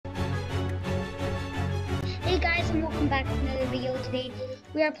Hey guys, and welcome back to another video. Today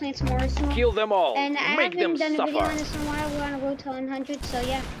we are playing some more Sone. Kill them all. And I Make them haven't done a video suffer. on this in a while. We're on a road to 100, so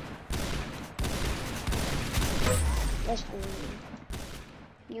yeah. Let's go.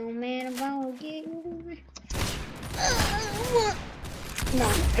 Yo man, I'm gonna get you. No.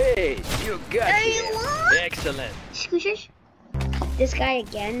 Hey, you got Hey, it. what? Excellent. Squishish. This guy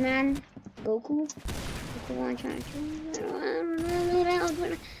again, man. Goku. I'm trying to kill him. I don't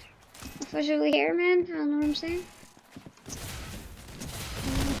know. Officially here, man. I don't know what I'm saying.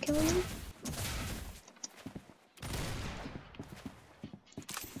 I'm gonna kill him.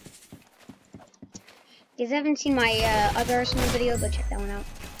 You guys haven't seen my other Arsenal video, but check that one out.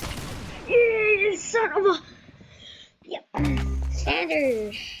 Yeah, son of a. Yep.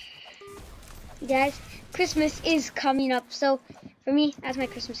 Standard. You guys, Christmas is coming up, so for me, as my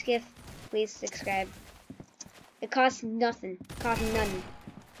Christmas gift, please subscribe. It costs nothing. It costs nothing.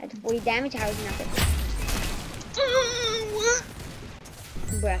 At 40 damage, how is nothing?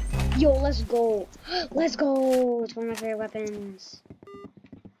 Bruh. Yo, let's go. Let's go. It's one of my favorite weapons.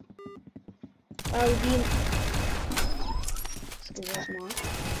 Oh, we'll be in... Let's go this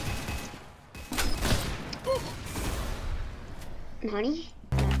more. Nani?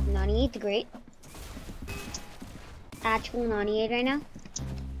 Nani 8 the Great. Actual Nani 8 right now.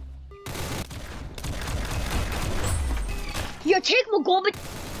 Yo, take my garbage.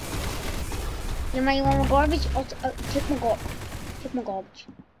 You might want my garbage? I'll take my garbage. Take my garbage.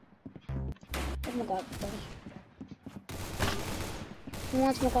 Take my garbage, buddy. Who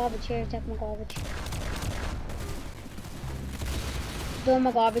wants my garbage here? Take my garbage. Throw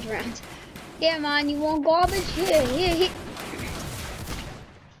my garbage around. Yeah, man, you want garbage? Here.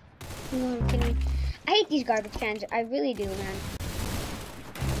 No, I'm kidding. I hate these garbage cans. I really do, man.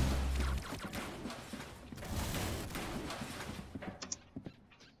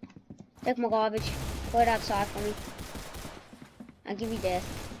 Take my garbage. Put it outside for me. I'll give you death.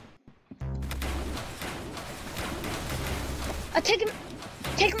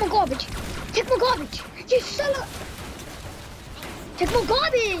 Take my garbage. Take my garbage. You son of. Take my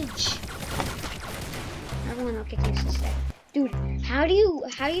garbage. Everyone will get used to that. Dude, how are you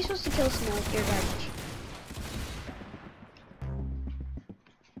supposed to kill Sone with your garbage?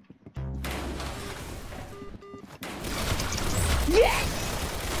 Yes!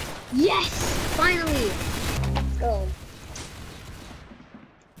 Yes! Finally! Let's go.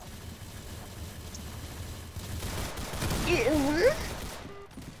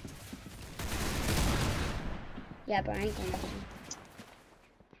 Yeah, but I ain't gonna.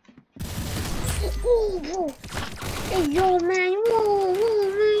 Oh, bro! Hey, yo, man! Whoa,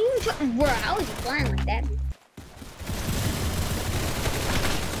 man! You trying? Bro, how was you flying like that?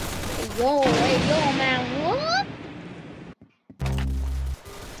 Hey, yo, man! What?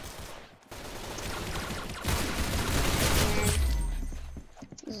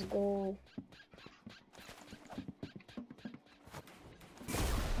 Let's go.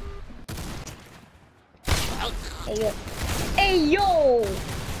 Hey yo,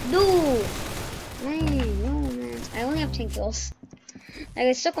 dude. Man. I only have 10 kills. Like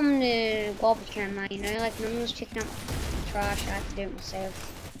I stuck on the garbage can, man. You know, like no one was taking out the trash. I had to do it myself.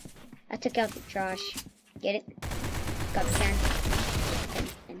 I took out the trash. Get it? Got the can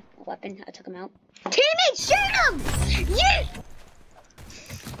and a weapon. I took him out. Teammate, shoot him! Yeah.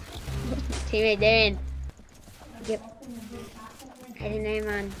 Teammate Dan. Yep. I didn't know,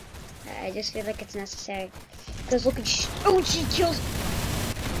 man. I just feel like it's necessary. Because look at she kills.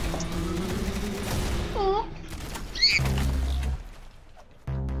 Oh.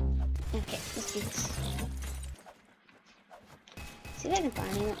 Okay, let's do this. See if I can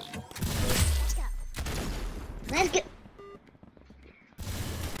find it. Let's get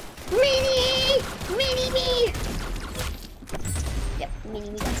mini me. Yep, mini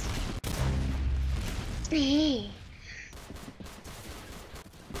me guys. Hey.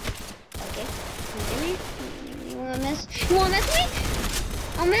 Okay. You wanna mess? You wanna mess with me?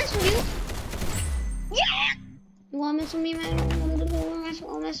 I'll mess with you. Yeah. You wanna mess with me, man?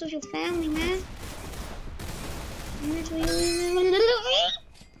 I'll mess with your family, man. I'll mess with you.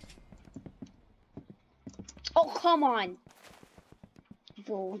 Oh, come on.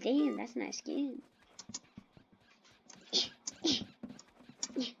 Oh, damn, that's a nice skin.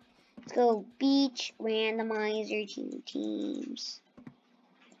 Let's go beach, randomizer, teams.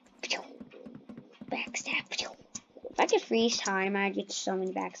 Backstab. If I could freeze time, I'd get so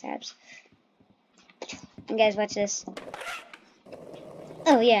many backstabs. And guys, watch this.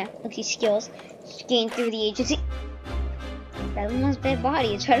 Oh yeah, look these skills. Gain through the agency. That one's dead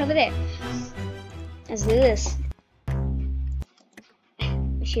body. It's right over there. Let's do this.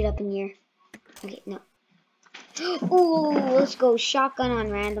 Shoot up in here. Okay, no. Ooh, let's go. Shotgun on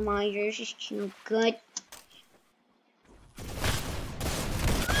randomizers. Just too good.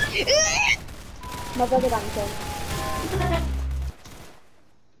 My brother got me killed.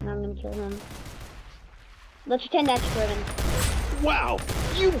 And I'm gonna kill him. Let's pretend that's Jordan. Wow,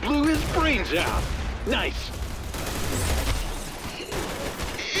 you blew his brains out. Nice.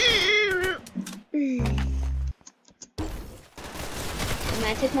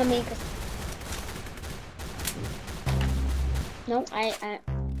 Man, take my maker. No, I.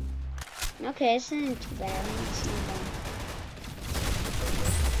 Okay, this isn't too bad. It's not bad.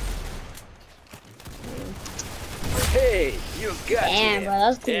 Hey, you got Damn, him. bro, that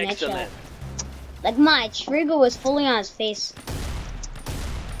was a good headshot. Excellent. Like my trigger was fully on his face.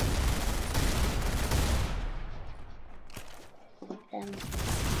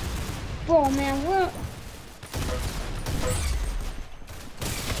 Bro, man, what?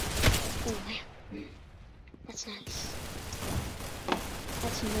 Oh, man. That's nice.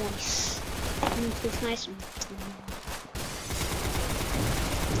 That's nice. It's nice.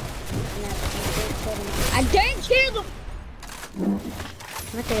 I didn't kill him!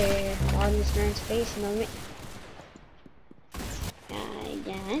 What the? On this man's face moment. I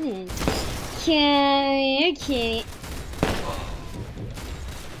got it. Okay.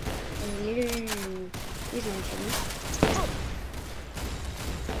 He's gonna kill me.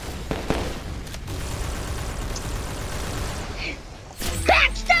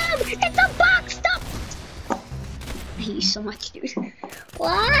 Backstab! It's a backstab! I hate you so much, dude.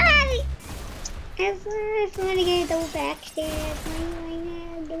 Why? I just want to get a double backstab.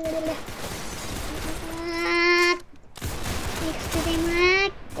 Next to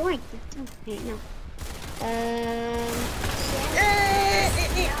them, oh, wait, no.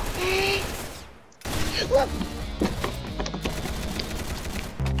 Look.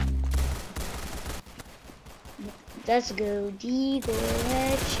 Let's go, Deagle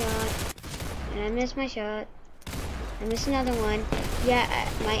headshot. And I missed my shot. I missed another one. Yeah,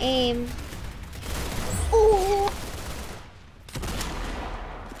 my aim. Oh!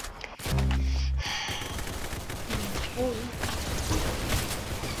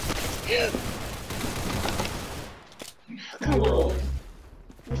 Come on.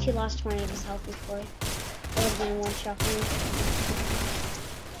 Wish you lost 20 of his health before. That would have been one shot for me.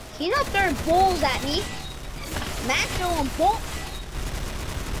 He's not throwing balls at me. Matt's throwing balls.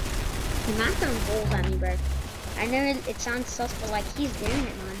 He's not throwing balls at me, bro. I know it sounds sus, but like he's doing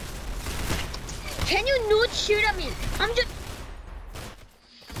it, man. Can you not shoot at me? I'm just.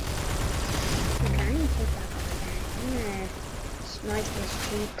 Okay, I need to take that off. I'm gonna snipe his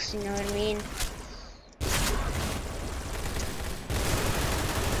cheeks, you know what I mean?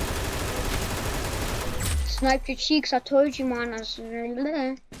 Snipe your cheeks, I told you, man.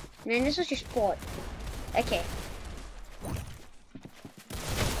 Man, this was your sport. Okay.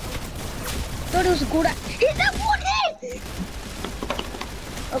 Thought it was a good. Hit that one hit!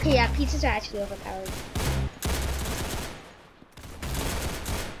 Okay, yeah, pizzas are actually overpowered.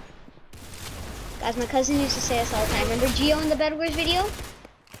 Guys, my cousin used to say this all the time. Remember Geo in the Bed Wars video?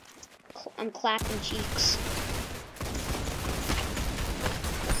 I'm clapping cheeks.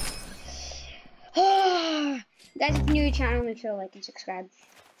 Guys, if you're new to the channel, make sure to like and subscribe.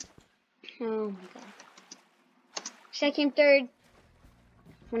 Oh my god. Second, third.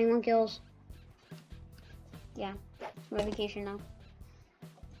 21 kills. Yeah, we're on vacation now.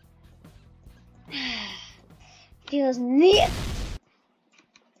 Feels neat.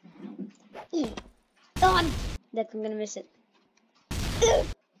 On. Look, I'm gonna miss it.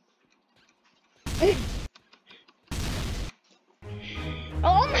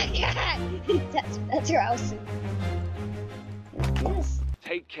 Oh my god! That's rousing. What's this?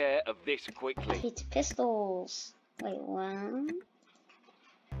 Take care of this quickly. It's pistols. Wait, what?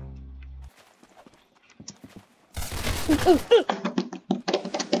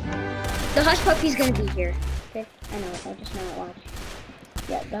 The hush puppy's gonna be here. Okay, I know it. I just know it. Watch.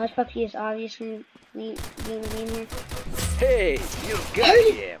 Yeah, the hush puppy is obviously gonna be in here. Hey, you got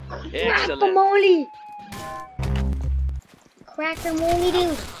him. Excellent. Guacamole! Guacamole,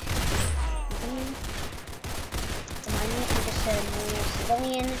 dude. I'm just a normal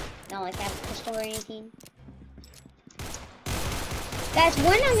civilian, not like I have a pistol or anything. Guys,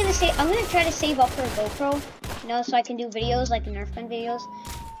 one I'm gonna try to save up for a GoPro, you know, so I can do videos like the Nerf gun videos.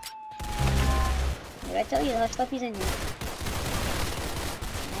 Did I tell you the hush puppy's in here?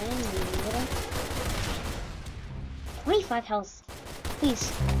 I didn't need it. 25 health.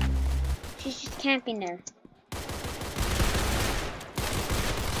 Please. She's just camping there.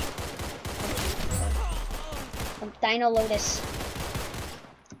 Dino Lotus.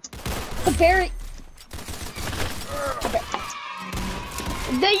 The berry.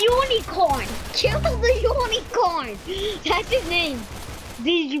 The unicorn! Kill the unicorn! That's his name.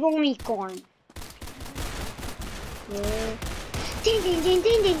 The unicorn. Yeah. Ding, ding, ding,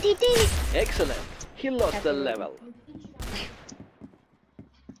 ding, ding, ding, ding. Excellent. He lost the level.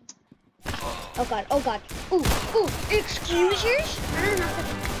 Oh god, oh god. Ooh, ooh, excusers? I don't know.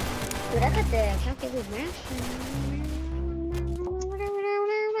 Dude, I got the calculated math.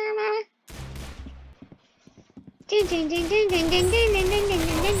 Ding, ding, ding, ding, ding, ding, ding, ding, ding, ding,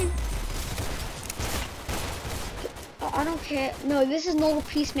 ding, ding. I don't care. No, this is not a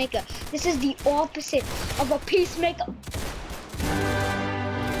peacemaker. This is the opposite of a peacemaker.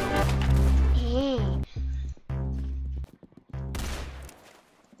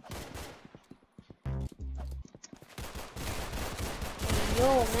 Yo,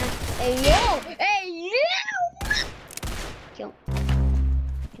 man. Hey, yo! Hey, yo! Yo.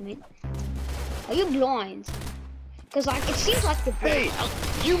 Come in. Are you blind? Because, like, it seems like the Hey,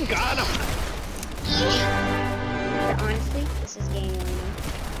 you got him. But honestly, this is game right now.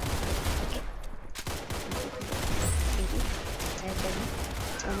 Okay. Thank you.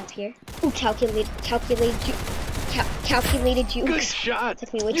 Let's go up here. Ooh, calculated jukes. Good shot.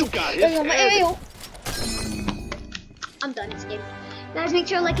 Took me way You too- got Yo, his yo, head. yo. I'm done this game. Guys, make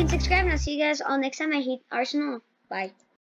sure to like and subscribe, and I'll see you guys all next time. I hate Arsenal. Bye.